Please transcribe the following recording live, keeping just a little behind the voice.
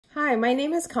Hi, my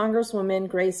name is Congresswoman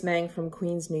Grace Meng from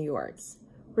Queens, New York.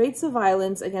 Rates of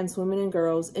violence against women and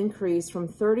girls increased from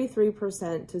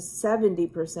 33% to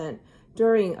 70%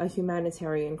 during a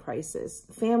humanitarian crisis.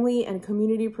 Family and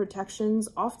community protections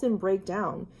often break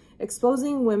down,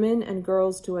 exposing women and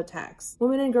girls to attacks.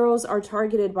 Women and girls are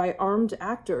targeted by armed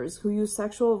actors who use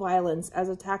sexual violence as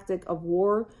a tactic of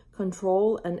war,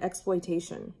 control, and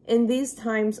exploitation. In these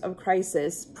times of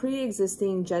crisis,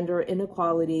 pre-existing gender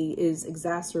inequality is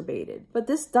exacerbated. But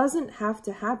this doesn't have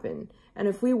to happen. And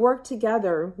if we work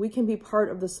together, we can be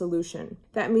part of the solution.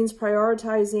 That means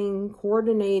prioritizing,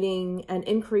 coordinating, and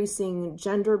increasing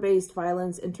gender-based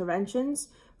violence interventions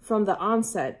from the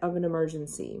onset of an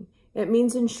emergency. It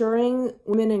means ensuring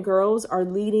women and girls are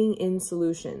leading in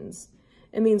solutions.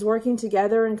 It means working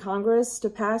together in Congress to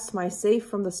pass My Safe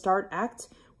from the Start Act,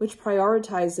 which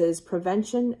prioritizes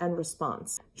prevention and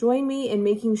response. Join me in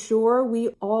making sure we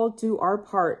all do our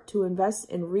part to invest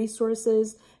in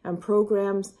resources and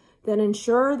programs that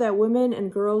ensure that women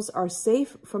and girls are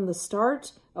safe from the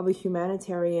start of a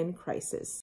humanitarian crisis.